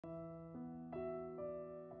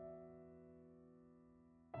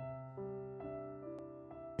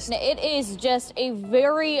It is just a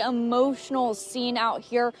very emotional scene out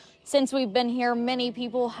here. Since we've been here, many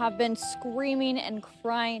people have been screaming and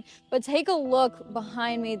crying. But take a look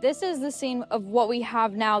behind me. This is the scene of what we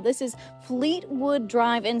have now. This is Fleetwood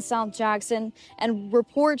Drive in South Jackson, and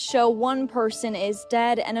reports show one person is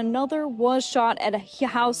dead and another was shot at a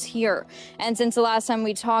house here. And since the last time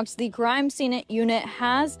we talked, the crime scene unit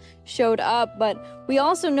has showed up, but we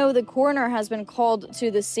also know the coroner has been called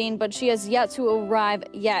to the scene, but she has yet to arrive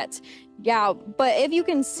yet. Yeah, but if you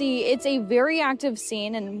can see, it's a very active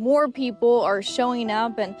scene and more people are showing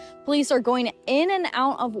up and police are going in and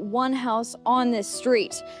out of one house on this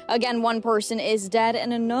street. Again, one person is dead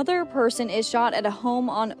and another person is shot at a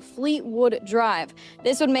home on Fleetwood Drive.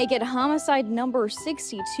 This would make it homicide number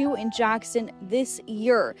 62 in Jackson this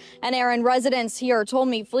year. And Aaron, residents here told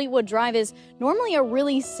me Fleetwood Drive is normally a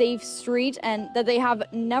really safe street and that they have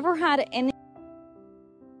never had any